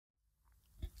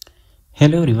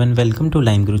Hello everyone, welcome to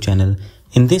LimeGuru channel.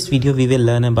 In this video we will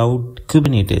learn about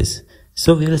Kubernetes.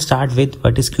 So we will start with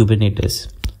what is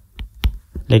Kubernetes.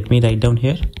 Let me write down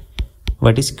here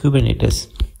what is Kubernetes.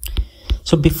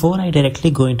 So before I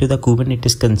directly go into the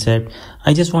Kubernetes concept,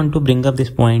 I just want to bring up this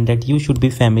point that you should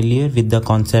be familiar with the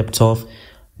concepts of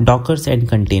Dockers and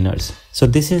containers. So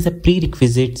this is a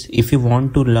prerequisite if you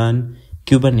want to learn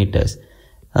Kubernetes.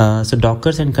 So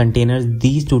Dockers and containers,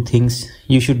 these two things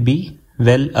you should be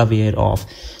well aware of.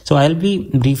 So I'll be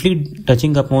briefly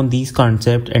touching upon these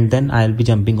concepts and then I'll be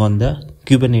jumping on the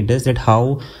Kubernetes, that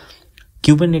how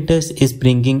Kubernetes is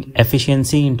bringing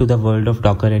efficiency into the world of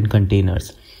Docker and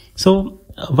containers. So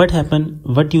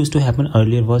what used to happen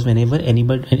earlier was whenever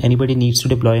anybody needs to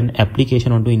deploy an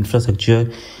application onto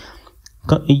infrastructure,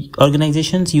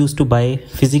 organizations used to buy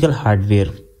physical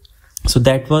hardware. So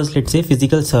that was, let's say,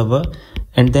 physical server,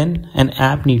 and then an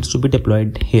app needs to be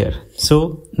deployed here.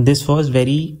 So this was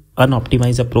very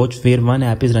unoptimized approach where one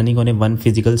app is running on one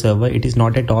physical server. It is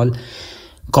not at all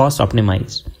cost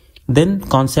optimized. Then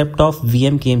concept of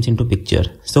VM came into picture.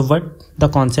 So what the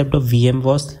concept of VM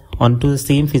was, onto the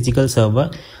same physical server,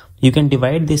 you can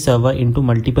divide this server into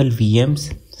multiple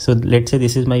VMs. So let's say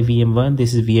this is my VM1,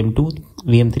 this is VM2,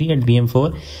 VM3 and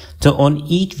VM4. So on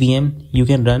each VM you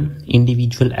can run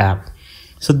individual app.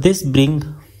 So this brings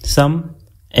some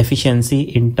efficiency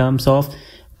in terms of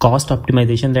cost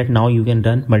optimization, that now you can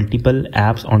run multiple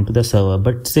apps onto the server,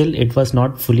 but still it was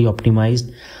not fully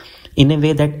optimized in a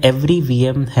way that every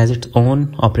VM has its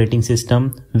own operating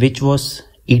system, which was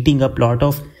eating up a lot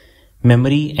of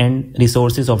memory and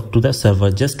resources to the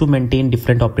server. Just to maintain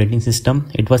different operating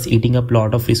system, it was eating up a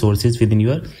lot of resources within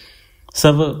your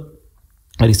server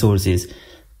resources.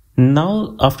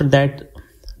 Now after that,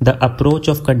 the approach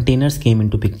of containers came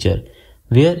into picture,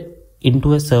 where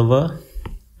into a server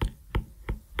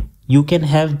you can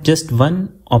have just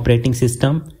one operating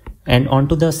system, and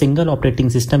onto the single operating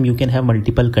system you can have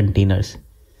multiple containers.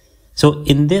 So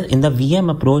in the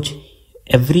VM approach,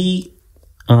 every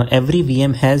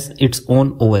VM has its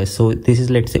own OS. So this is,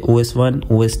 let's say, OS1,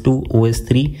 OS2,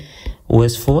 OS3,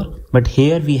 OS4, but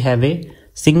here we have a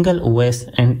single OS,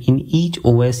 and in each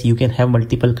OS you can have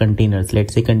multiple containers.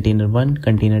 Let's say container 1,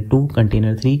 container 2,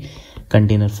 container 3,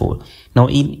 container 4. Now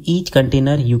in each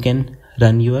container you can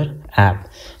run your app.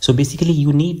 So basically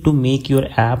you need to make your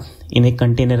app in a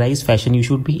containerized fashion. You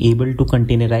should be able to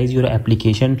containerize your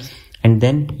application, and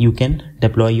then you can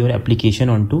deploy your application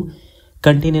onto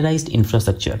containerized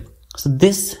infrastructure. So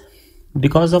this,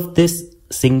 because of this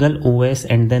single OS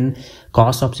and then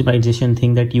cost optimization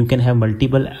thing, that you can have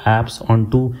multiple apps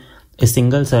onto a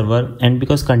single server, and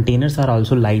because containers are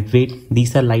also lightweight,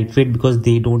 these are lightweight because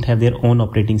they don't have their own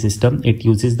operating system. It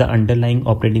uses the underlying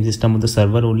operating system of the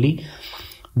server only.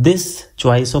 This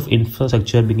choice of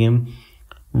infrastructure became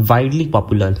widely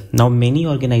popular. Now many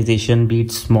organizations, be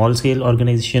it small scale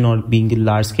organization or being a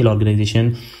large scale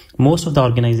organization, most of the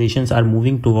organizations are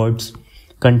moving towards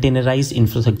containerized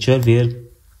infrastructure, where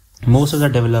most of the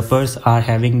developers are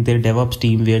having their DevOps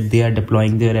team where they are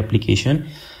deploying their application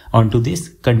onto this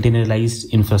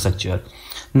containerized infrastructure.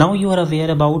 Now you are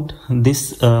aware about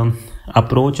this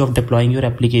approach of deploying your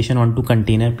application onto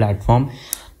container platform.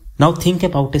 Now think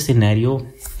about a scenario.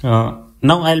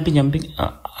 Now I'll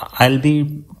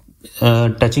be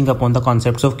touching upon the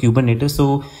concepts of Kubernetes.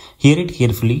 So hear it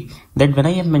carefully, that when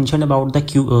I have mentioned about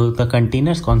the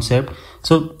containers concept,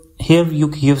 so here you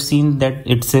have seen that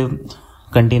it's a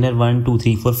container 1, 2,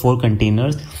 3, 4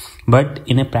 containers. But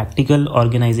in a practical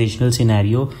organizational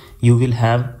scenario, you will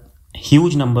have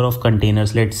huge number of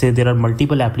containers. Let's say there are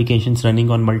multiple applications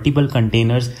running on multiple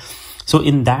containers. So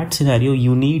in that scenario,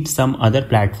 you need some other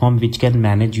platform which can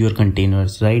manage your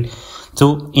containers, right?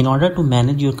 So in order to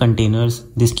manage your containers,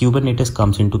 this Kubernetes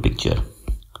comes into picture.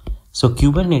 So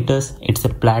Kubernetes, it's a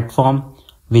platform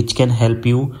which can help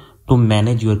you to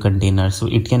manage your containers. So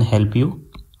it can help you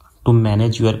to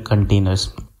manage your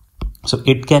containers. So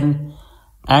it can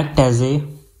act as a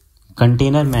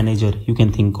container manager, you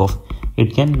can think of.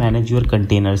 It can manage your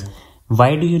containers.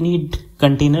 Why do you need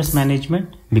containers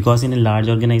management? Because in a large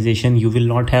organization, you will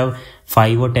not have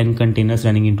 5 or 10 containers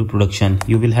running into production.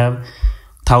 You will have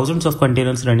thousands of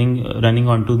containers running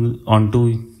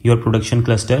onto your production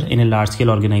cluster in a large scale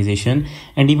organization.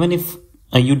 And even if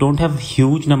you don't have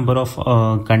huge number of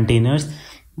containers,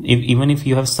 even if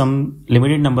you have some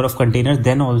limited number of containers,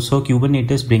 then also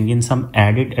Kubernetes bring in some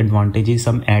added advantages,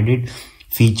 some added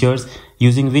features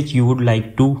using which you would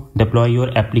like to deploy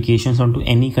your applications onto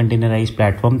any containerized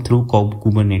platform through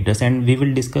Kubernetes. And we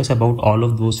will discuss about all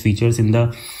of those features in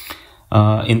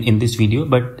this video.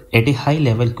 But at a high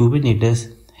level,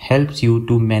 Kubernetes helps you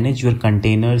to manage your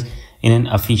containers in an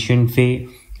efficient way.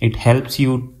 It helps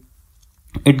you.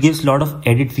 It gives a lot of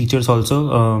added features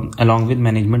also along with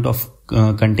management of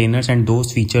containers, and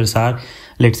those features are,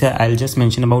 let's say I'll just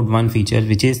mention about one feature,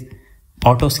 which is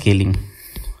auto scaling.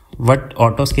 What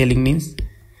auto scaling means?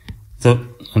 So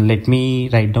let me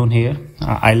write down here.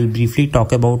 I'll briefly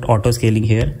talk about auto scaling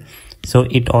here. So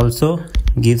it also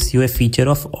gives you a feature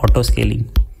of auto scaling.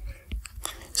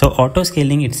 So auto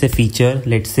scaling, it's a feature.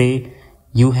 Let's say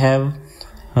you have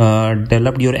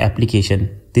developed your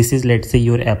application. This is, let's say,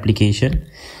 your application.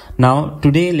 Now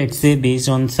today, let's say based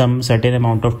on some certain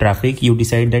amount of traffic, you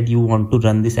decide that you want to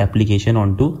run this application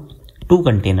onto two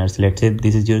containers. Let's say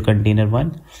this is your container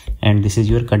 1 and this is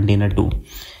your container 2.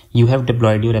 You have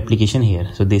deployed your application here.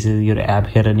 So this is your app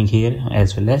here running here,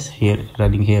 as well as here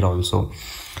running here also.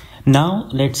 Now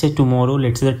let's say tomorrow,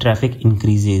 let's say the traffic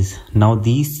increases. Now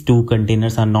these two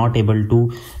containers are not able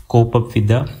to cope up with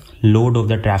the load of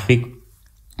the traffic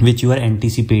which you are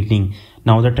anticipating.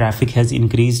 Now the traffic has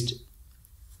increased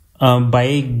by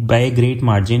a great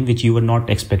margin which you were not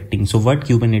expecting. So what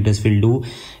Kubernetes will do,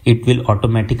 it will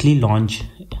automatically launch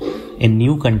a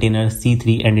new container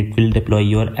C3 and it will deploy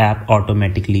your app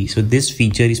automatically. So this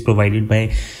feature is provided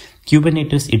by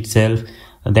Kubernetes itself,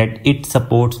 that it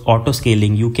supports auto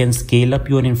scaling. You can scale up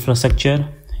your infrastructure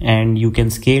and you can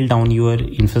scale down your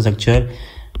infrastructure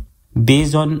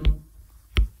based on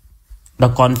the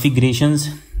configurations,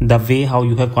 the way how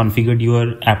you have configured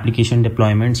your application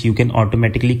deployments. You can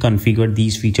automatically configure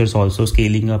these features also,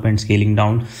 scaling up and scaling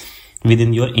down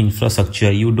within your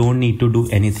infrastructure. You don't need to do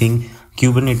anything.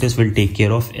 Kubernetes will take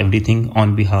care of everything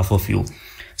on behalf of you.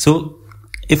 So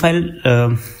if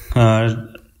I'll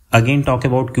again talk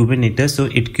about Kubernetes, so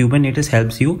Kubernetes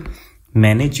helps you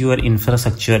manage your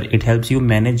infrastructure. It helps you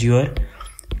manage your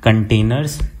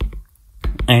containers,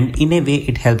 and in a way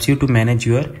it helps you to manage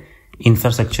your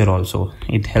infrastructure also.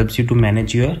 It helps you to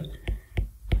manage your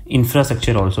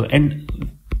infrastructure also, and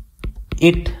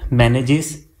it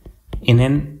manages in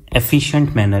an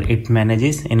efficient manner. It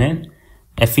manages in an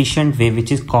efficient way,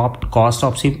 which is cost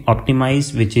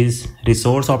optimized, which is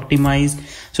resource optimized.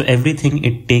 So everything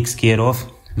it takes care of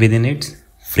within its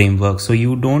framework. So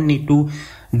you don't need to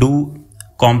do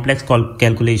complex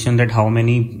calculation that how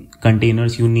many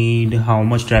containers you need, how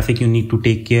much traffic you need to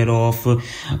take care of,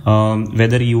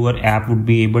 whether your app would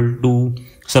be able to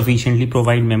sufficiently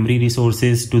provide memory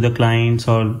resources to the clients,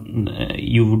 or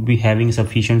you would be having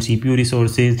sufficient CPU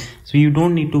resources. So you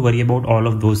don't need to worry about all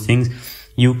of those things.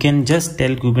 You can just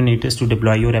tell Kubernetes to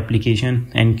deploy your application,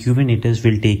 and Kubernetes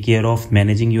will take care of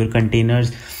managing your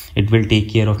containers. It will take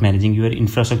care of managing your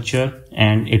infrastructure,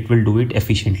 and it will do it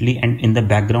efficiently. And in the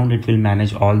background, it will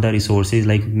manage all the resources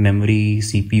like memory,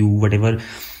 CPU, whatever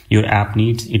your app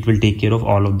needs. It will take care of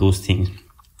all of those things.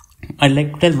 I'd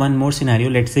like to tell one more scenario.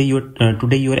 Let's say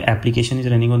today your application is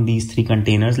running on these 3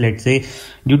 containers. Let's say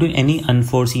due to any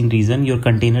unforeseen reason, your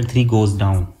container 3 goes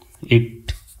down.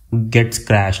 It gets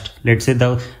crashed. Let's say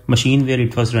the machine where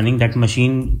it was running, that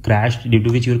machine crashed, due to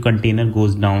which your container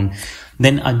goes down.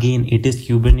 Then again, it is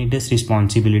Kubernetes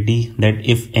responsibility that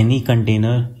if any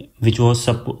container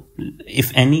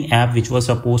if any app which was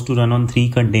supposed to run on 3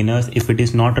 containers, if it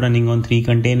is not running on 3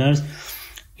 containers,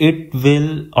 it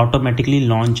will automatically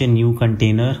launch a new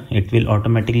container. It will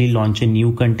automatically launch a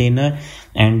new container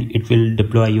and it will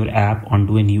deploy your app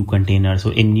onto a new container.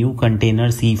 So a new container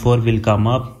C4 will come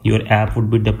up. Your app would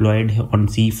be deployed on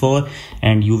C4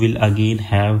 and you will again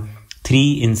have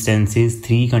 3 instances,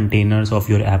 3 containers of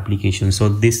your application. So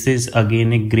this is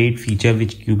again a great feature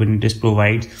which Kubernetes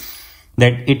provides,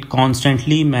 that it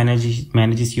constantly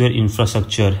manages your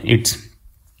infrastructure.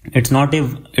 It's not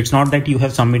that you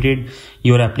have submitted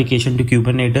your application to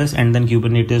Kubernetes and then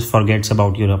Kubernetes forgets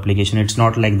about your application. It's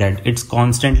not like that. It's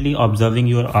constantly observing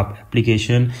your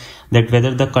application, that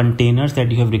whether the containers that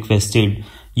you have requested,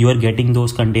 you are getting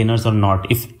those containers or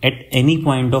not. If at any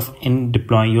point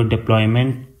your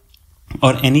deployment,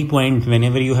 or any point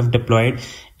whenever you have deployed,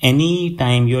 any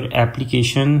time your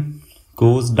application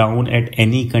goes down at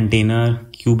any container,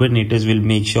 Kubernetes will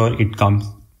make sure it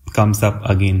comes up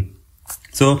again.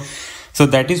 So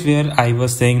that is where I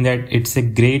was saying that it's a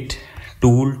great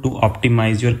tool to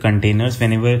optimize your containers.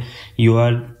 Whenever you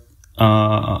are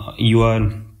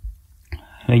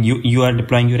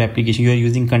deploying your application, you are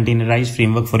using containerized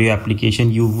framework for your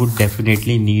application, you would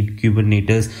definitely need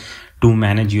Kubernetes to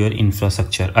manage your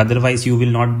infrastructure. Otherwise, you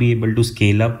will not be able to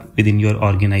scale up within your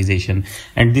organization.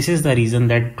 And this is the reason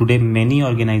that today many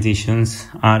organizations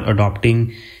are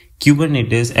adopting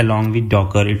Kubernetes along with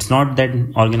Docker. It's not that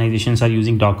organizations are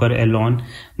using Docker alone.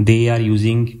 They are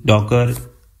using Docker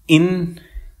in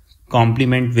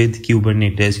complement with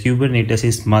Kubernetes. Kubernetes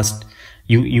is must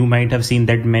You might have seen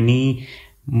that many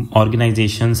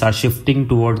organizations are shifting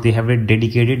towards, they have a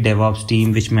dedicated DevOps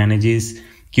team which manages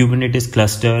Kubernetes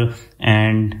cluster,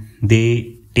 and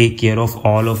they take care of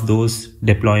all of those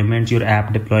deployments, your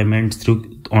app deployments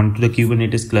onto the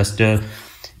Kubernetes cluster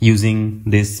using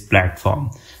this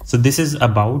platform. So this is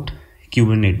about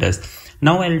Kubernetes.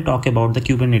 Now I'll talk about the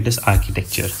Kubernetes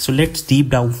architecture. So let's deep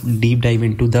dive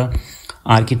into the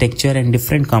architecture and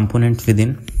different components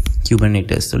within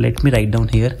Kubernetes. So let me write down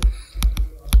here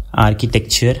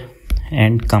architecture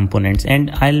and components,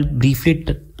 and I'll briefly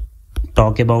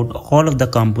talk about all of the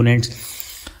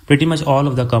components, pretty much all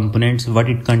of the components, what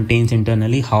it contains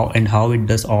internally, how it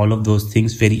does all of those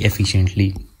things very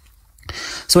efficiently.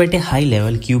 So at a high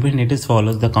level, Kubernetes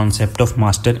follows the concept of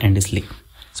master and slave.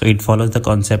 So it follows the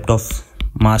concept of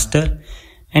master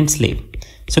and slave.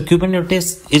 So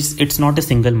Kubernetes it's not a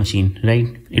single machine, right?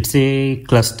 It's a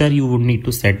cluster you would need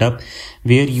to set up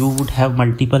where you would have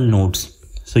multiple nodes.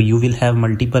 So you will have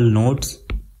multiple nodes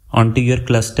onto your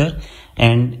cluster,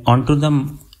 and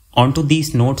onto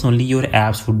these nodes only your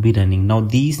apps would be running. Now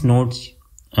these nodes,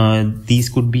 these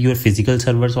could be your physical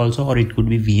servers also, or it could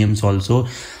be VMs also.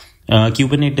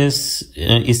 Kubernetes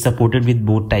is supported with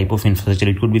both type of infrastructure.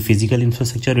 It could be physical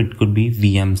infrastructure, it could be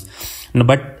VMs. No,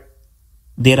 but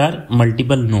there are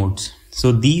multiple nodes.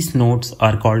 So these nodes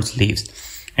are called slaves.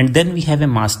 And then we have a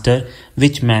master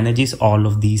which manages all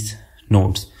of these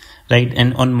nodes, right?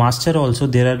 And on master also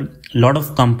there are a lot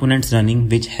of components running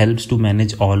which helps to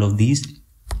manage all of these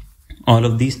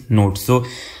nodes. So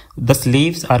the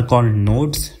slaves are called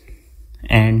nodes,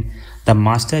 and the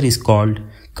master is called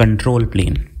control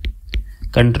plane.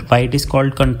 Why it is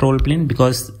called control plane?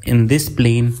 Because in this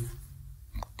plane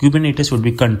Kubernetes would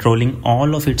be controlling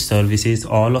all of its services,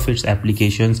 all of its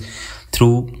applications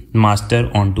through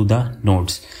master onto the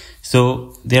nodes.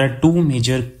 So there are two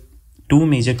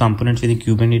major components within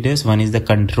Kubernetes. One is the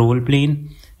control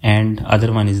plane and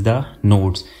other one is the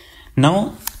nodes.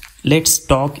 Now let's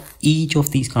talk each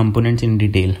of these components in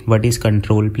detail. What is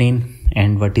control plane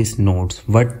and what is nodes?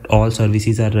 What all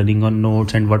services are running on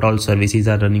nodes and what all services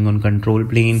are running on control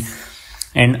plane,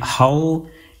 and how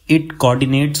it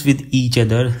coordinates with each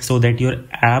other so that your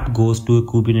app goes to a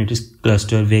Kubernetes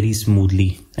cluster very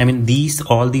smoothly. I mean,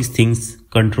 all these things,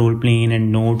 control plane and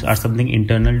nodes, are something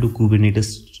internal to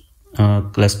Kubernetes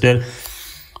cluster.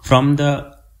 From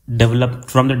the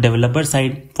developer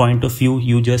side point of view,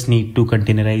 you just need to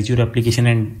containerize your application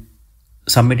and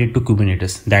submit it to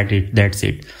Kubernetes. That's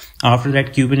it. After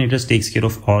that, Kubernetes takes care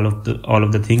of all of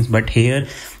the things. But here,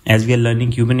 as we are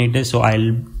learning Kubernetes, so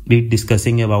I'll be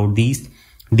discussing about these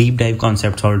deep dive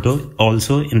concepts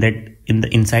also inside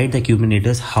the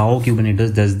Kubernetes, how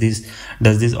Kubernetes does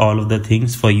this all of the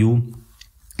things for you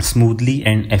smoothly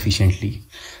and efficiently.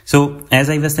 So as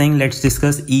I was saying, let's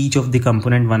discuss each of the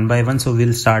component one by one. So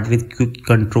we'll start with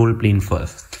control plane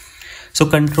first. So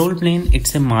control plane,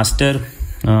 it's a master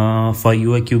for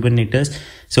your Kubernetes.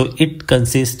 So it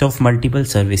consists of multiple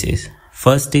services.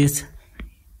 First is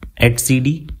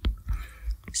etcd,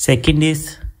 second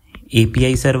is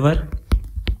API server,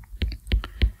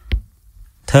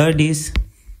 third is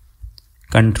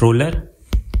controller,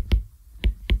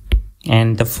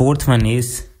 and the fourth one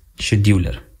is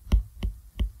scheduler.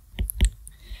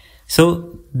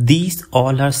 So these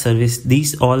all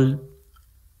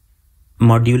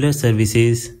modular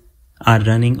services are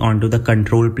running onto the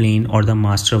control plane or the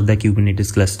master of the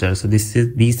Kubernetes cluster. So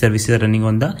these services are running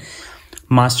on the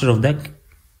master of the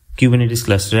Kubernetes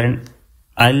cluster,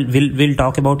 and we'll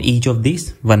talk about each of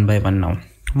these one by one now.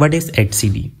 What is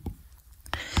etcd?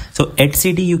 So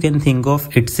etcd, you can think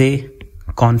of, it's a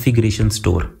configuration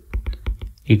store.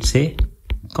 It's a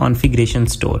configuration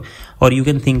store, or you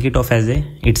can think it of as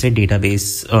it's a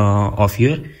database of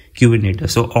your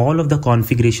Kubernetes. So all of the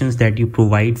configurations that you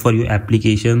provide for your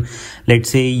application, let's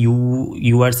say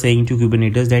you are saying to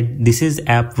Kubernetes that this is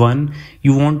app 1,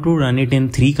 you want to run it in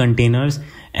 3 containers,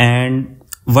 and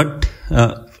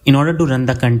in order to run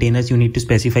the containers you need to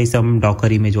specify some Docker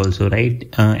image also, right?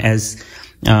 As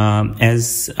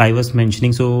I was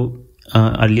mentioning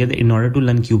earlier, in order to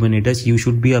learn Kubernetes you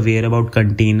should be aware about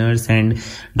containers and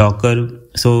Docker.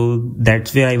 So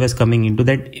that's where I was coming into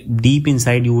that. Deep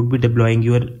inside you would be deploying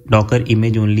your Docker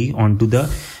image only onto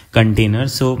the container.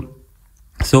 So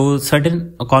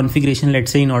certain configuration,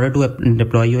 let's say in order to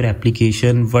deploy your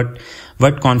application, what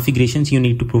configurations you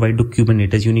need to provide to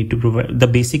Kubernetes. You need to provide the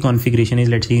basic configuration is,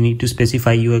 let's say you need to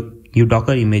specify your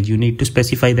Docker image. You need to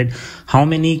specify that how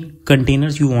many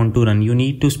containers you want to run. You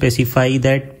need to specify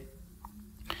that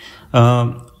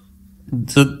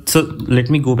So let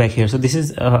me go back here. So this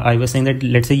is I was saying that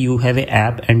let's say you have an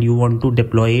app and you want to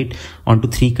deploy it onto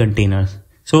 3 containers.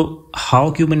 So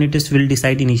how Kubernetes will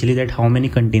decide initially that how many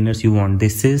containers you want?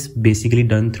 This is basically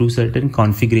done through certain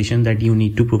configuration that you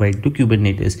need to provide to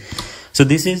Kubernetes. So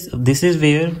this is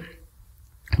where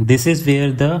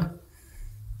the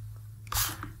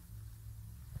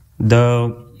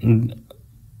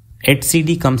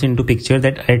etcd comes into picture.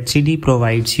 That etcd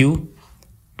provides you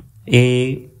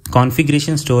a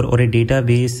configuration store or a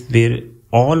database where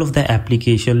all of the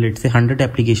application, let's say 100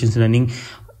 applications running,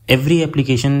 every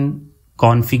application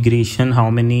configuration, how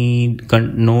many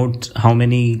nodes, how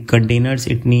many containers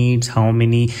it needs, how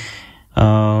many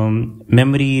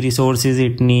memory resources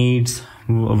it needs,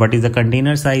 what is the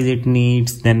container size it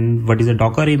needs, then what is the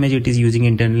Docker image it is using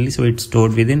internally. So it's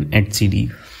stored within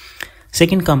etcd.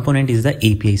 Second component is the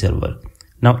API server.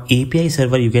 Now API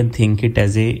server, you can think it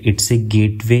as it's a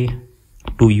gateway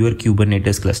to your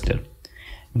Kubernetes cluster.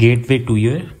 Gateway to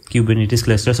your Kubernetes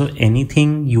cluster. So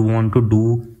anything you want to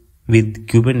do with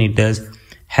Kubernetes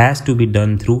has to be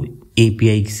done through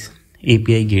API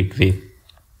gateway.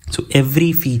 So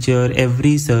every feature,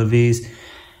 every service,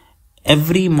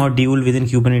 every module within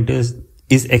Kubernetes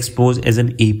is exposed as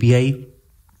an API,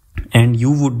 and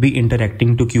you would be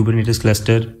interacting to Kubernetes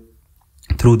cluster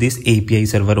through this API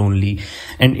server only.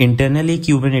 And internally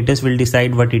Kubernetes will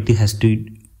decide what it has to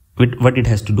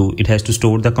do. It has to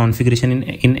store the configuration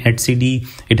in etcd,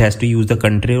 it has to use the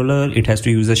controller, it has to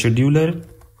use the scheduler.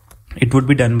 It would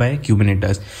be done by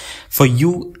Kubernetes. For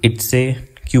you, it's a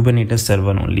Kubernetes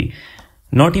server only.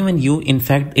 Not even you, in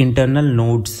fact, internal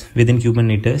nodes within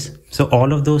Kubernetes. So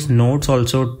all of those nodes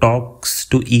also talks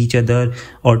to each other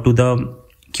or to the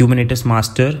Kubernetes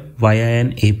master via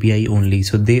an API only.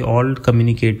 So they all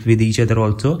communicate with each other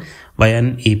also via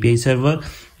an API server.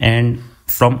 And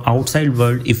from outside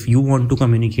world, if you want to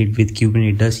communicate with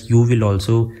Kubernetes, you will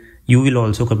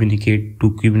also communicate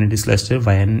to Kubernetes cluster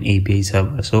via an API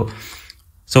server. So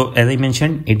as I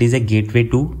mentioned, it is a gateway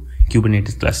to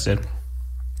Kubernetes cluster.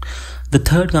 The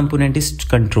third component is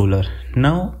controller.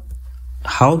 Now,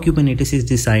 how Kubernetes is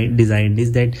designed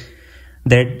is that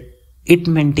it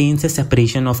maintains a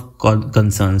separation of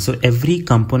concerns. So every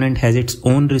component has its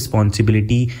own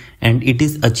responsibility, and it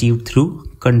is achieved through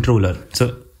controller.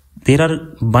 So there are a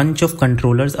bunch of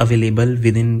controllers available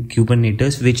within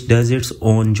Kubernetes which does its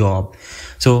own job.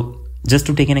 So just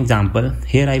to take an example,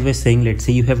 here I was saying, let's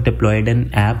say you have deployed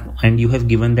an app and you have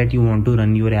given that you want to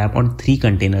run your app on 3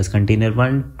 containers, container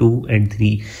 1, 2 and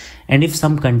 3. And if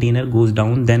some container goes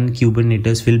down, then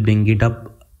Kubernetes will bring it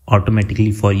up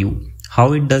automatically for you.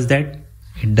 How it does that?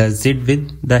 It does it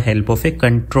with the help of a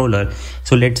controller.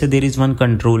 So let's say there is one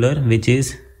controller which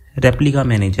is replica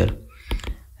manager.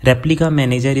 Replica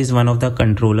manager is one of the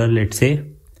controller, let's say,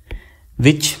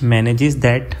 which manages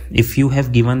that if you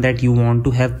have given that you want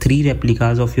to have 3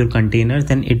 replicas of your containers,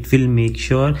 then it will make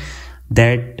sure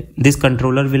that this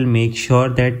controller will make sure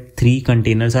that 3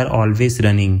 containers are always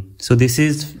running. So this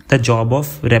is the job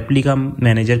of replica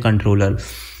manager controller.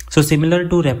 So similar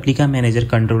to replica manager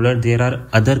controller, there are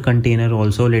other container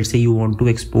also. Let's say you want to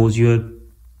expose your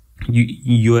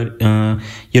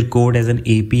code as an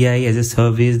API, as a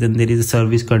service, then there is a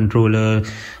service controller,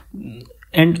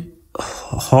 and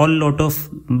whole lot of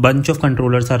bunch of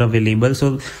controllers are available.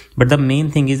 So but the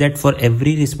main thing is that for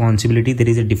every responsibility there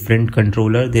is a different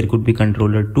controller. There could be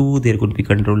controller 2, there could be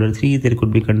controller 3, there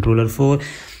could be controller 4.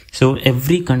 So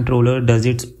every controller does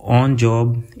its own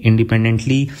job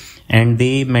independently, and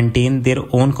they maintain their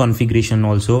own configuration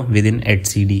also within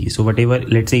etcd. So whatever,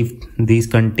 let's say if these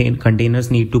containers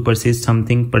need to persist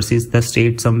the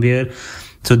state somewhere,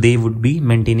 so they would be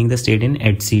maintaining the state in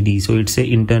etcd. So it's a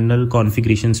internal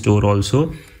configuration store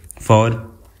also for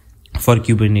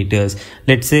Kubernetes.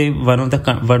 Let's say one of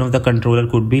the controller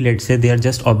could be, let's say they are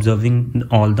just observing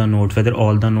all the nodes, whether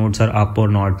all the nodes are up or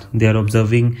not. They are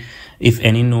observing if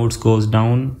any nodes goes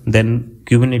down, then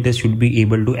Kubernetes should be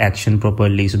able to action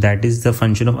properly. So that is the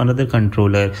function of another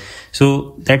controller.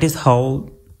 So that is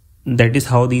how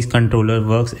these controller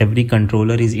works. Every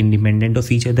controller is independent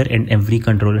of each other, and every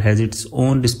controller has its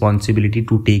own responsibility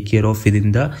to take care of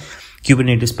within the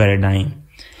Kubernetes paradigm.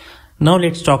 Now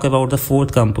let's talk about the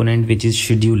fourth component, which is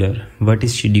scheduler. What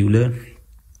is scheduler?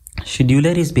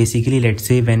 Scheduler is basically, let's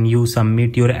say when you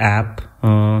submit your app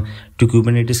to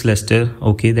Kubernetes cluster,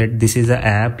 okay, that this is an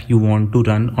app you want to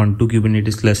run onto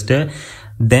Kubernetes cluster,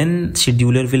 then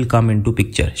scheduler will come into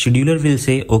picture. Scheduler will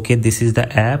say, okay, this is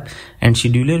the app, and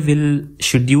scheduler will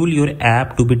schedule your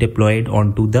app to be deployed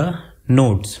onto the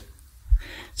nodes.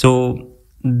 So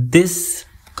this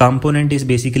component is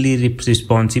basically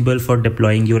responsible for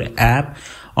deploying your app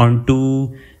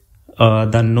onto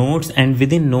the nodes, and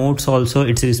within nodes also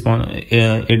it's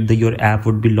your app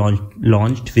would be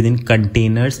launched within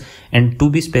containers. And to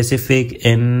be specific,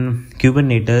 in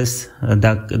Kubernetes,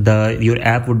 your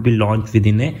app would be launched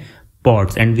within a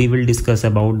pods, and we will discuss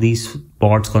about these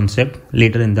pods concept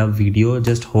later in the video.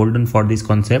 Just hold on for this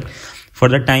concept. For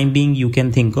the time being, you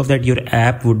can think of that your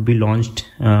app would be launched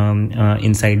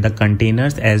inside the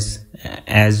containers,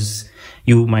 as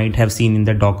you might have seen in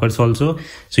the Dockers also.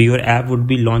 So your app would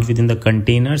be launched within the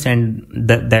containers, and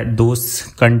those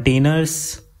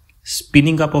containers,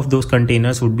 spinning up of those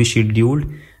containers would be scheduled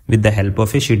with the help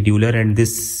of a scheduler, and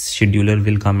this scheduler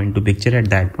will come into picture at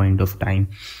that point of time.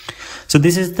 So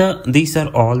these are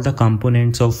all the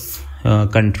components of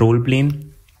control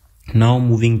plane. Now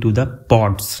moving to the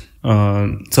pods.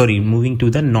 Moving to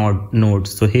the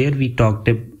nodes. So here we'll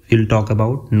talk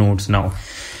about nodes now.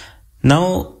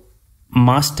 Now,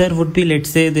 master would be, let's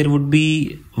say there would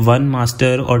be one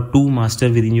master or two master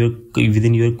within your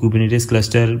Kubernetes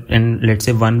cluster, and let's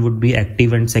say one would be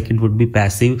active and second would be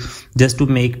passive, just to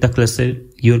make the cluster,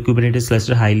 your Kubernetes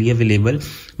cluster, highly available.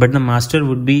 But the master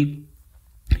would be,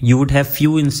 you would have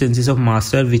few instances of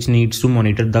master which needs to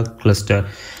monitor the cluster.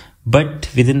 But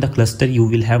within the cluster, you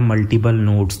will have multiple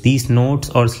nodes. These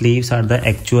nodes or slaves are the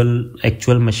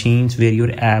actual machines where your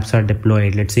apps are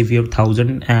deployed. Let's say if you have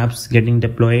 1,000 apps getting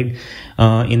deployed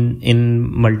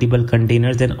in multiple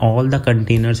containers, then all the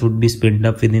containers would be split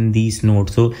up within these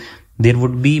nodes. So there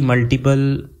would be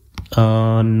multiple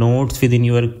nodes within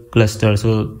your cluster.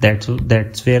 So that's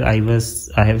where I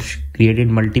have created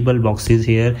multiple boxes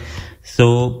here.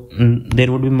 So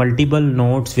there would be multiple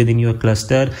nodes within your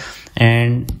cluster,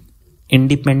 and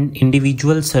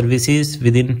individual services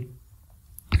within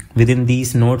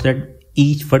these nodes. That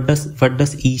what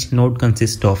does each node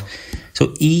consist of?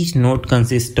 So each node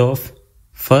consists of,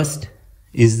 first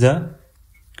is the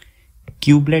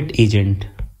kubelet agent.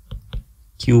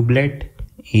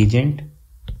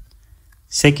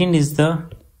 Second is the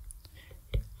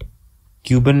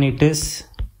Kubernetes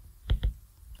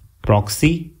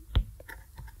proxy,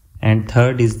 and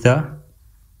third is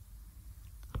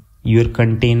your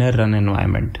container run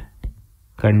environment.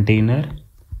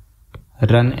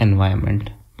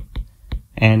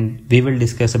 And we will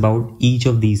discuss about each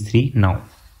of these three now.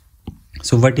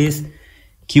 So what is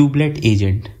kubelet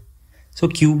agent? So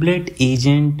kubelet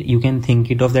agent, you can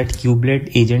think it of that kubelet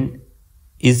agent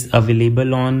is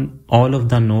available on all of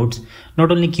the nodes.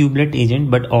 Not only kubelet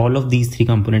agent, but all of these three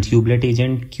components: kubelet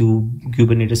agent,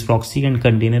 Kubernetes proxy, and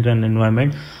container run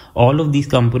environment. All of these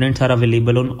components are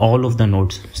available on all of the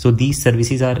nodes. So these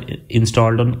services are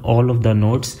installed on all of the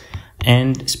nodes.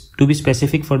 And to be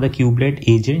specific, for the kubelet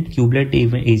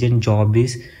agent job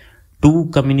is to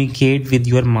communicate with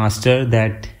your master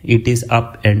that it is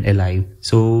up and alive.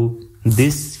 So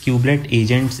this kubelet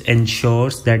agent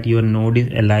ensures that your node is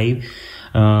alive,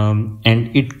 and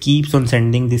it keeps on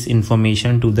sending this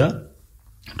information to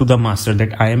the master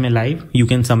that I am alive. You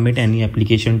can submit any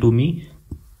application to me.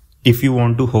 If you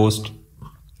want to host,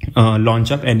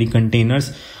 launch up any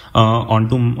containers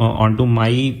onto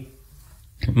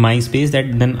my space,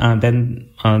 that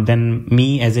then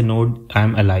me as a node, I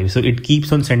am alive. So it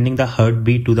keeps on sending the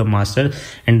heartbeat to the master,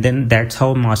 and then that's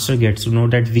how master gets to know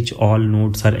that which all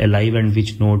nodes are alive and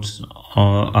which nodes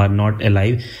are not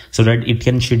alive, so that it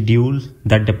can schedule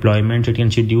the deployment, it can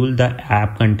schedule the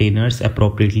app containers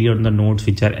appropriately on the nodes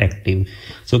which are active.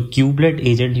 So kubelet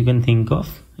agent, you can think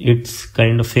of, it's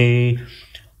kind of a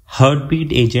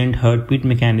heartbeat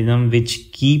mechanism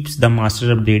which keeps the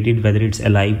master updated whether it's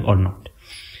alive or not.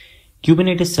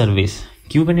 Kubernetes service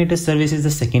is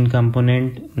the second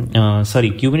component.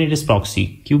 Kubernetes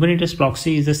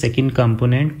proxy is the second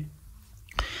component,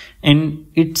 and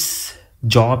its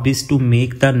job is to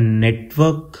make the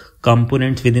network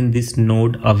components within this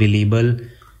node available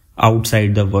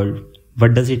outside the world.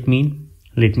 What does it mean?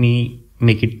 Let me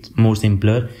make it more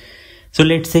simpler. So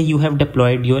let's say you have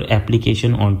deployed your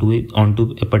application onto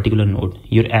a particular node.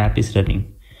 Your app is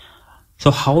running.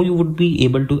 So how you would be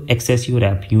able to access your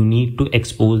app? You need to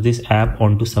expose this app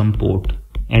onto some port,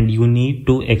 and you need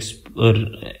to access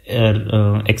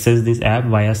this app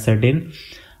via certain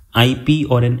IP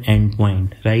or an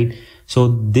endpoint, right? So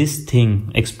this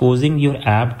thing, exposing your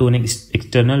app to an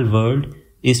external world,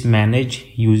 is managed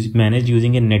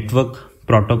using a network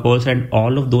protocols, and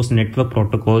all of those network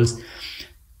protocols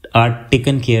are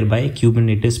taken care by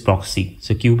Kubernetes proxy.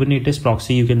 So Kubernetes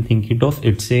proxy, you can think it of,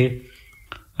 its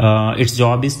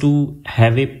job is to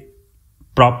have a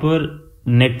proper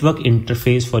network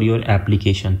interface for your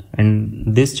application, and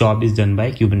this job is done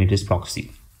by Kubernetes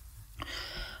proxy.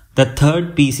 The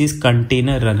third piece is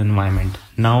container run environment.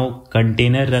 Now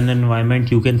container run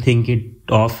environment, you can think it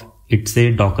of, it's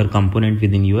a Docker component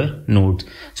within your nodes.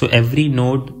 So every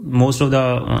node, most of the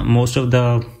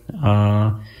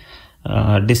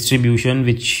distribution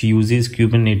which uses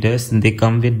Kubernetes, they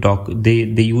come with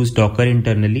they use Docker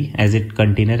internally as a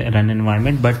container run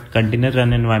environment, but container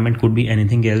run environment could be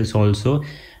anything else also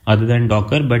other than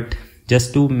Docker. But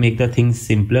just to make the things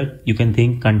simpler, you can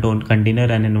think container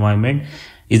run environment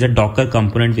is a Docker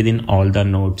component within all the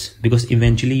nodes, because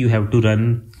eventually you have to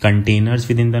run containers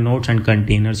within the nodes, and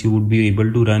containers you would be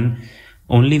able to run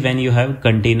only when you have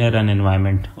container run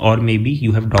environment, or maybe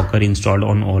you have Docker installed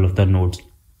on all of the nodes.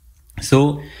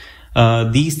 So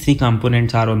these three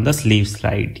components are on the slave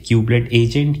side: kubelet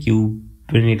agent,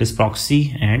 Kubernetes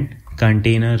proxy, and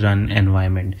container run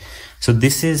environment. So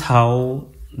this is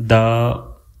how the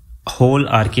whole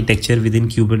architecture within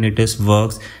Kubernetes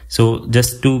works. So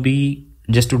just to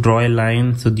draw a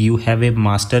line, so you have a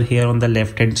master here on the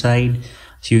left hand side.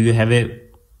 So you have a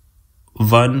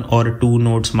 1 or 2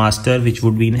 nodes master, which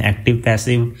would be in active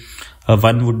passive.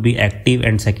 One would be active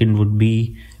and second would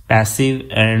be passive,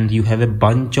 and you have a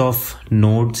bunch of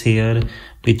nodes here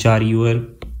which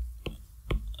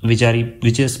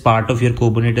is part of your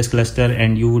Kubernetes cluster,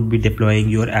 and you would be deploying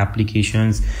your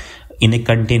applications in a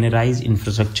containerized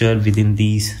infrastructure within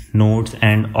these nodes.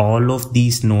 And all of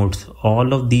these nodes,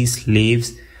 all of these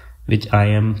slaves, which I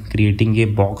am creating a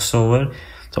box over,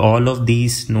 so all of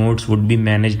these nodes would be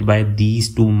managed by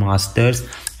these two masters.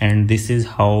 And this is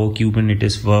how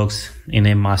Kubernetes works in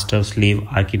a master slave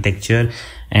architecture.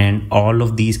 And all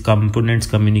of these components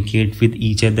communicate with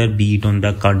each other, be it on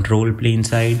the control plane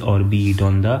side or be it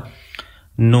on the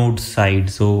node side.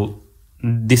 So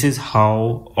this is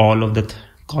how all of the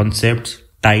concepts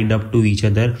tied up to each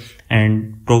other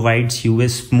and provides you a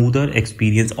smoother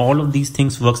experience. All of these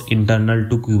things works internal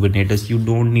to Kubernetes. You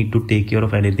don't need to take care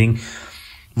of anything.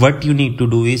 What you need to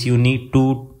do is you need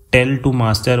to tell to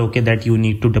master, okay, that you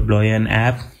need to deploy an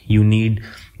app, you need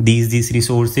these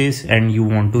resources, and you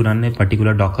want to run a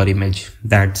particular Docker image.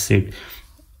 That's it.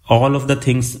 All of the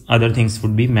things, other things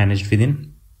would be managed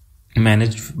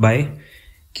by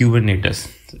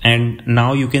Kubernetes. And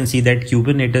now you can see that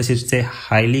Kubernetes is a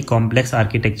highly complex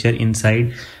architecture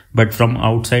inside, but from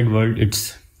outside world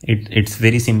it's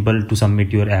very simple to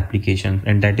submit your application,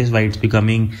 and that is why it's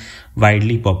becoming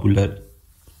widely popular.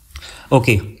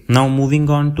 Okay, now moving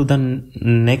on to the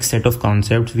next set of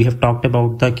concepts. We have talked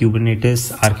about the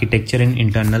Kubernetes architecture and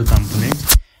internal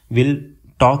components. We'll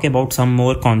talk about some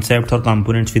more concepts or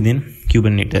components within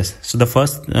Kubernetes. So the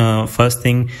first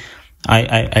thing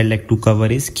I like to cover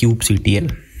is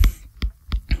kubectl.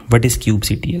 What is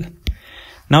kubectl?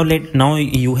 Now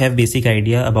you have basic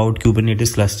idea about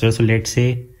Kubernetes cluster. So let's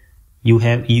say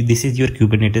this is your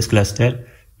Kubernetes cluster,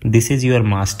 this is your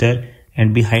master,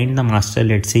 and behind the master,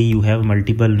 let's say you have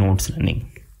multiple nodes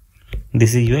running.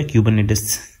 This is your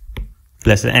Kubernetes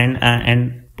cluster, and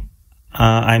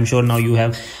I'm sure now you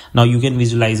can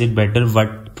visualize it better,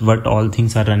 what all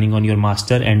things are running on your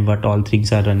master and what all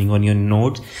things are running on your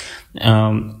nodes.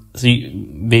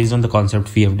 Based on the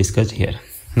concept we have discussed here.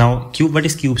 Now what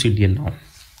is kubectl now?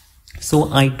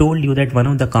 So I told you that one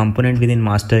of the component within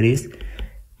master is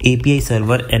API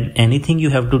server, and anything you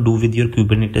have to do with your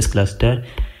Kubernetes cluster,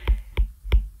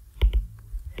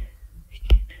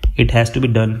 it has to be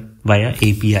done via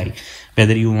API.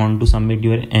 Whether you want to submit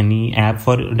your any app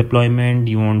for deployment,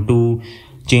 you want to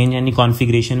change any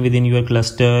configuration within your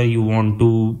cluster, you want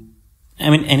to,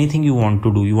 anything you want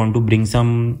to do, you want to bring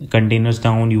some containers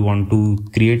down, you want to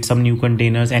create some new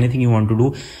containers, anything you want to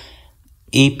do,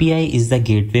 API is the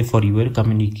gateway for your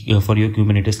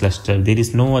Kubernetes cluster. There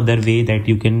is no other way that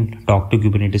you can talk to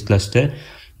Kubernetes cluster.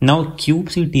 Now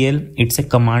kubectl, it's a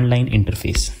command line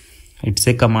interface. It's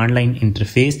a command line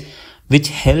interface which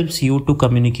helps you to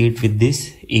communicate with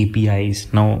these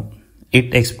APIs. Now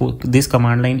this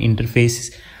command line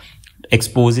interface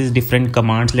exposes different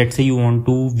commands. Let's say you want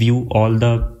to view all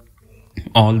the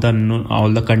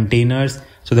containers.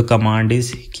 So the command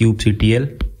is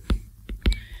kubectl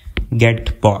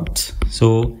get pods.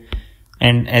 So,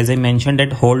 and as I mentioned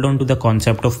that hold on to the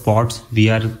concept of pods, we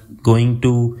are going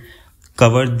to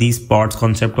cover these pods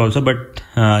concept also, but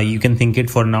you can think it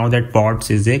for now that pods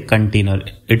is a container.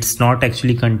 It's not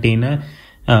actually container,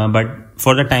 but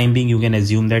for the time being you can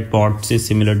assume that pods is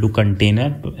similar to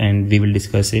container, and we will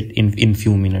discuss it in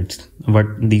few minutes what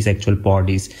this actual pod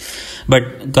is.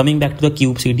 But coming back to the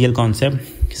kubectl concept,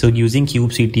 so using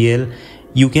kubectl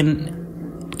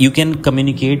you can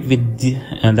communicate with the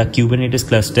Kubernetes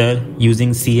cluster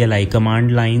using CLI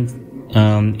command line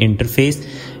interface,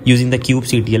 using the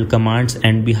kubectl commands,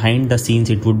 and behind the scenes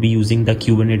it would be using the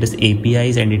Kubernetes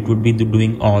APIs, and it would be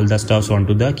doing all the stuff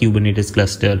onto the Kubernetes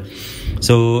cluster.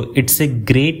 So it's a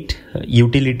great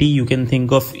utility. You can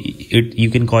think of it, you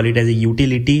can call it as a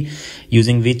utility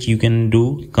using which you can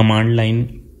do command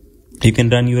line. You can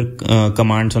run your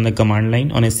commands on the command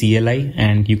line on a CLI,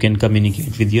 and you can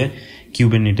communicate with your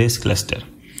Kubernetes cluster.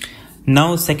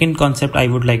 Now, second concept I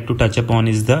would like to touch upon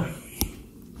is the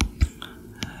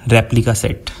replica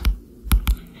set.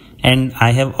 And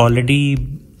I have already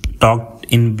talked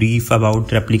in brief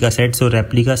about replica set. So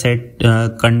replica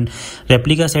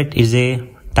set is a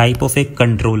type of a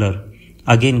controller.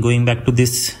 Again, going back to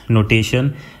this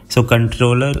notation. So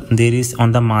controller, there is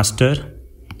on the master,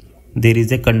 there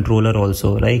is a controller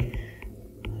also, right?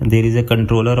 There is a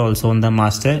controller also on the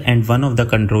master, and one of the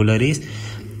controller is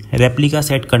replica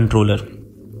set controller.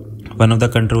 One of the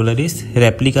controller is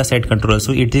replica set controller.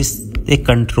 So it is a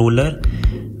controller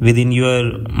within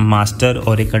your master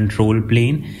or a control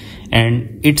plane,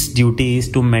 and its duty is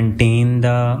to maintain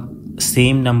the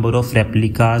same number of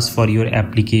replicas for your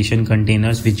application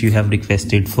containers which you have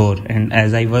requested for. And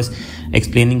as I was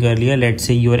explaining earlier, let's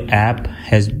say your app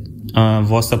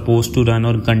was supposed to run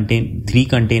or contain 3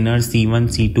 containers, C1,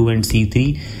 C2 and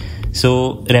C3.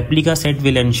 So replica set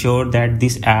will ensure that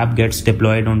this app gets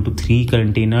deployed onto 3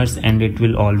 containers, and it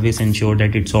will always ensure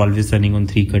that it's always running on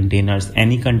 3 containers.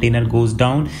 Any container goes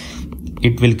down,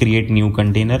 it will create new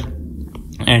container,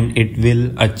 and it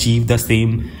will achieve the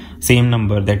same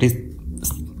number, that is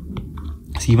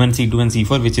C1, C2 and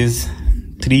C4, which is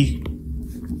 3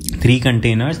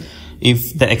 containers,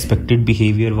 if the expected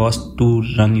behavior was to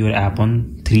run your app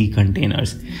on 3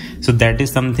 containers. So that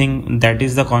is something, that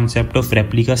is the concept of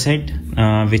replica set,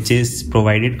 which is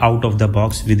provided out of the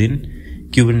box within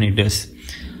Kubernetes.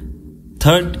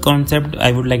 Third concept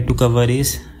I would like to cover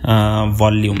is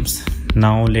volumes.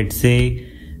 Now let's say,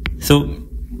 so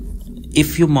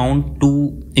if you want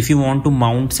to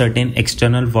mount certain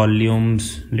external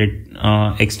volumes,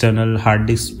 external hard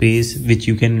disk space which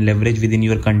you can leverage within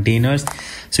your containers,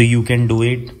 so you can do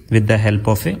it with the help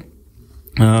of a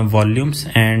volumes.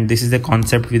 And this is the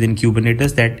concept within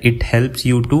Kubernetes, that it helps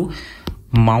you to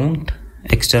mount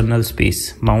external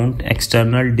space, mount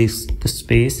external disk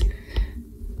space.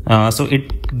 So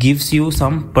it gives you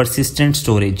some persistent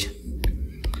storage,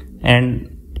 and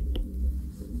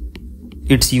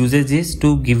its usage is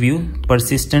to give you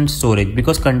persistent storage,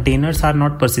 because containers are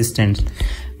not persistent.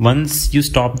 Once you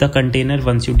stop the container,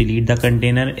 once you delete the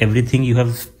container, everything you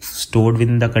have stored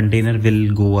within the container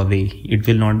will go away. It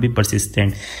will not be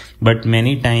persistent. But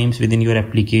many times within your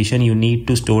application, you need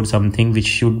to store something which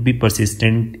should be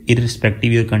persistent,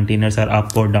 irrespective your containers are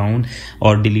up or down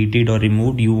or deleted or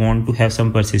removed. You want to have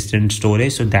some persistent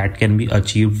storage, so that can be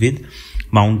achieved with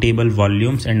mountable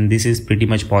volumes, and this is pretty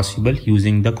much possible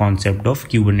using the concept of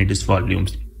Kubernetes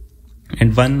volumes.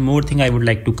 And one more thing I would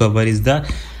like to cover is the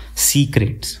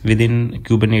secrets within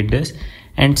Kubernetes.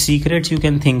 And secrets, you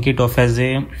can think it of as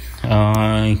a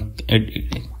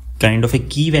kind of a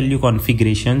key value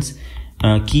configurations.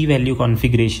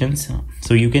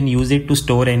 So you can use it to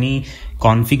store any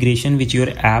configuration which your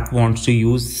app wants to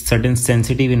use, certain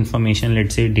sensitive information,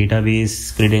 let's say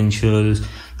database credentials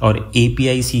or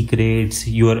API secrets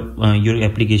your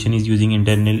application is using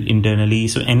internally.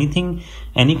 So anything,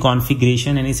 any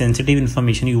configuration, any sensitive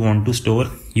information you want to store,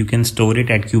 you can store it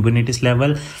at Kubernetes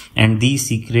level, and these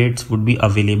secrets would be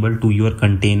available to your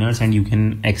containers, and you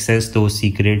can access those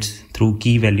secrets through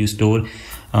key value store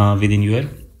within your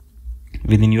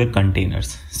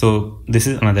containers. So this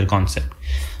is another concept.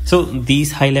 So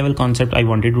these high level concept I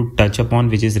wanted to touch upon,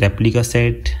 which is replica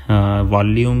set,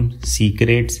 volume,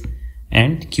 secrets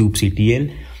and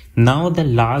kubectl. Now the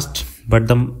last but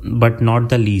not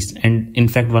the least, and in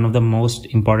fact one of the most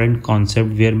important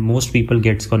concept where most people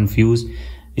gets confused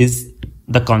is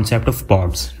the concept of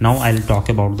pods. Now I'll talk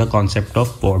about the concept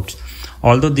of pods.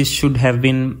 Although this should have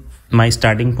been my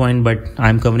starting point, but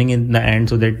I'm covering in the end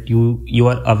so that you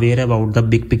are aware about the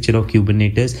big picture of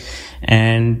Kubernetes,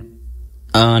 and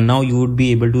now you would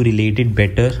be able to relate it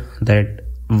better, that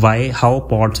how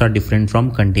pods are different from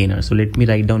containers. So let me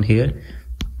write down here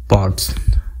pods.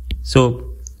 So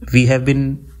we have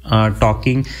been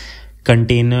talking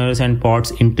containers and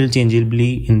pods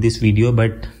interchangeably in this video,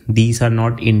 but these are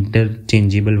not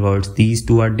interchangeable words. These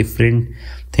two are different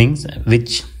things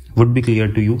which would be clear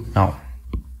to you now.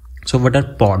 So what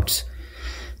are pods?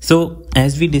 So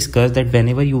as we discussed, that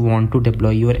whenever you want to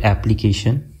deploy your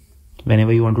application,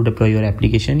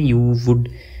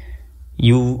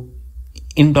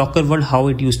 in Docker world, how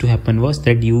it used to happen was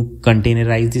that you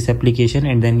containerize this application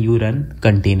and then you run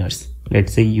containers.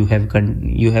 let's say you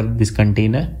have this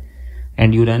container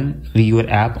and you run your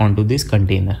app onto this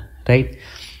container, right?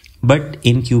 But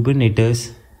in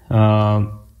Kubernetes,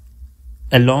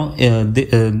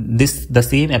 the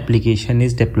same application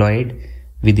is deployed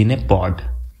within a pod.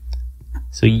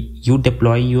 So you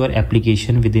deploy your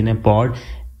application within a pod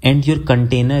and your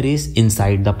container is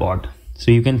inside the pod.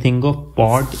 So you can think of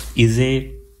pod is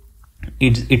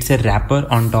it's a wrapper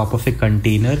on top of a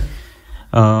container,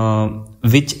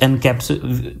 which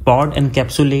pod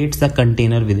encapsulates the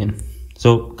container within.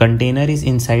 So container is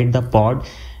inside the pod.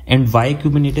 And why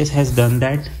Kubernetes has done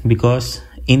that? Because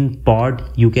in pod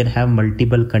you can have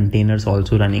multiple containers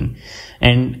also running.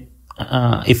 And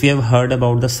if you have heard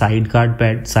about the sidecar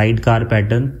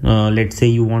pattern, let's say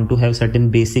you want to have certain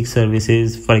basic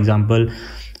services. For example,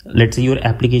 let's say your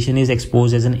application is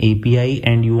exposed as an API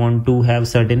and you want to have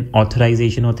certain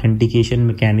authentication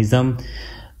mechanism.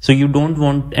 So you don't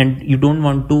want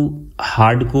to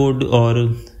hard code or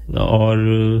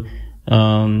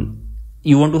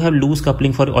you want to have loose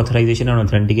coupling for authorization and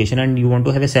authentication, and you want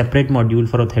to have a separate module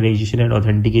for authorization and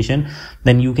authentication.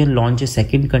 Then you can launch a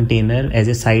second container as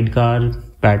a sidecar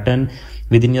pattern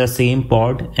within your same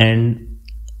pod, and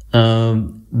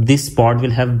this pod will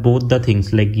have both the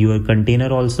things, like your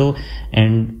container also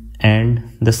and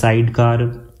the sidecar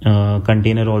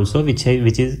container also,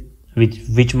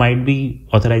 which might be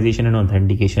authorization and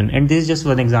authentication. And this is just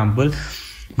one example,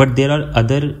 but there are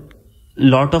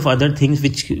lot of other things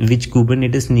which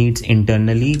Kubernetes needs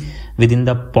internally within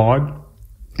the pod.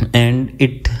 And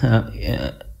it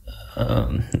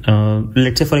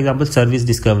let's say, for example, service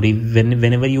discovery.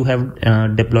 Whenever you have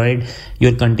deployed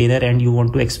your container and you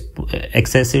want to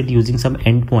access it using some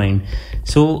endpoint,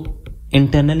 so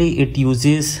internally it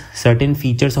uses certain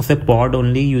features of a pod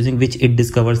only, using which it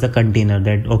discovers the container,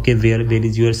 that okay, where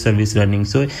is your service running.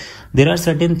 So there are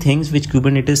certain things which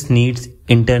Kubernetes needs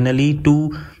internally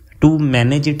to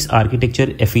manage its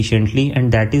architecture efficiently,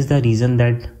 and that is the reason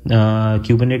that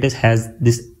Kubernetes has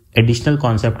this additional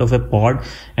concept of a pod,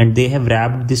 and they have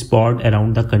wrapped this pod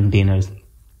around the containers.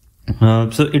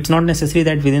 So it's not necessary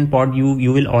that within pod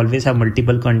you will always have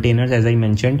multiple containers. As I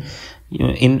mentioned,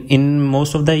 in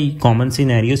most of the common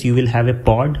scenarios you will have a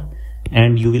pod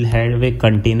and you will have a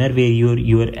container where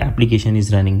your application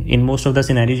is running. In most of the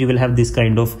scenarios you will have this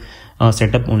kind of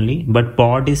setup only, but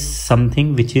pod is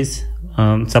something which is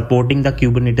supporting the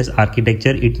Kubernetes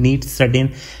architecture. It needs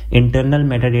certain internal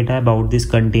metadata about this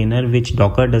container which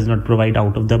Docker does not provide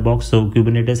out of the box. So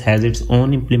Kubernetes has its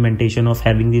own implementation of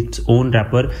having its own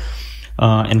wrapper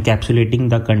encapsulating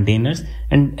the containers,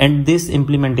 and this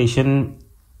implementation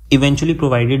eventually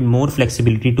provided more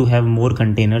flexibility to have more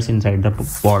containers inside the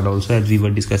pod also, as we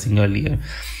were discussing earlier.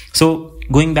 So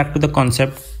going back to the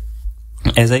concept,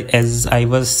 as I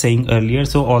was saying earlier,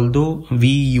 so although we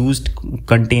used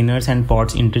containers and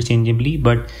pods interchangeably,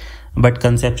 but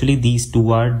conceptually these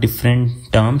two are different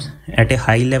terms. At a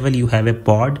high level you have a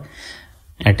pod.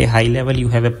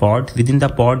 Within the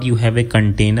pod you have a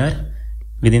container.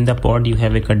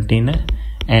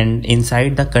 And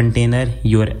inside the container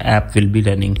your app will be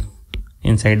running.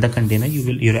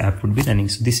 Your app would be running.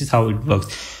 So this is how it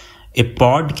works. A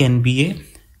pod can be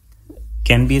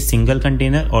a single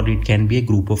container, or it can be a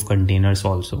group of containers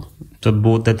also. So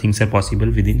both the things are possible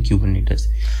within Kubernetes.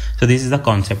 So this is the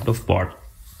concept of pod.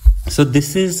 So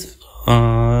this is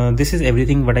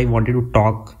everything what I wanted to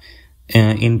talk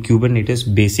in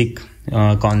Kubernetes basic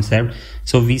concept.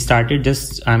 So we started,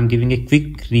 I'm giving a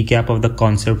quick recap of the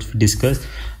concepts we discussed.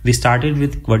 We started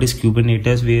with what is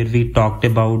Kubernetes, where we talked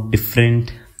about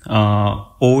different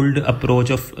old approach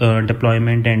of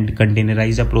deployment and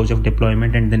containerized approach of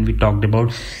deployment, and then we talked about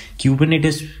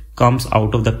Kubernetes comes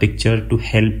out of the picture to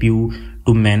help you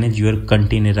to manage your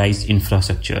containerized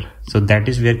infrastructure. So that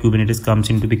is where Kubernetes comes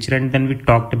into picture. And then we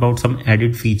talked about some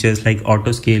added features like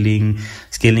auto scaling,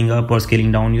 scaling up or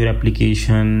scaling down your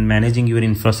application, managing your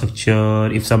infrastructure.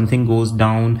 If something goes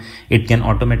down, it can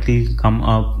automatically come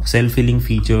up, self-healing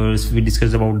features. We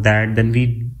discussed about that. Then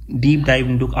we deep dive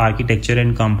into architecture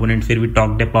and components, where we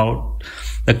talked about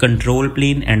the control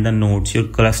plane and the nodes. Your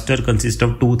cluster consists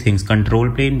of two things: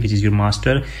 control plane, which is your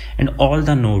master, and all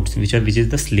the nodes, which is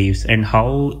the slaves, and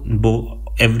how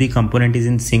every component is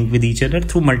in sync with each other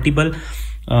through multiple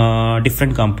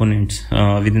different components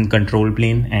within control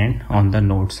plane and on the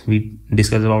nodes. We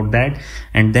discussed about that.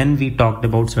 And then we talked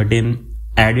about certain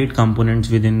added components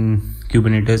within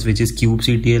Kubernetes, which is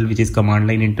kubectl, which is command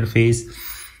line interface.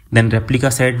 Then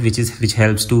replica set, which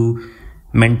helps to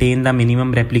maintain the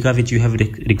minimum replica which you have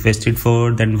requested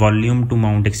for. Then volume to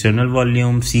mount external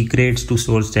volume, secrets to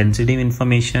store sensitive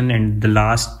information. And the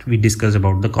last we discussed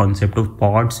about the concept of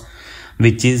pods,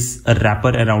 which is a wrapper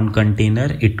around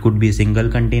container. It could be a single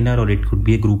container or it could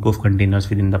be a group of containers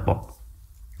within the pod.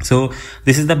 So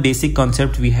this is the basic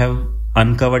concept we have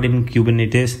uncovered in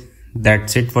Kubernetes.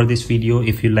 That's it for this video.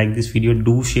 If you like this video,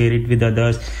 do share it with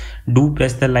others. Do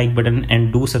press the like button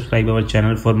and do subscribe our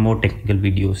channel for more technical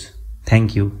videos.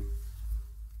 Thank you.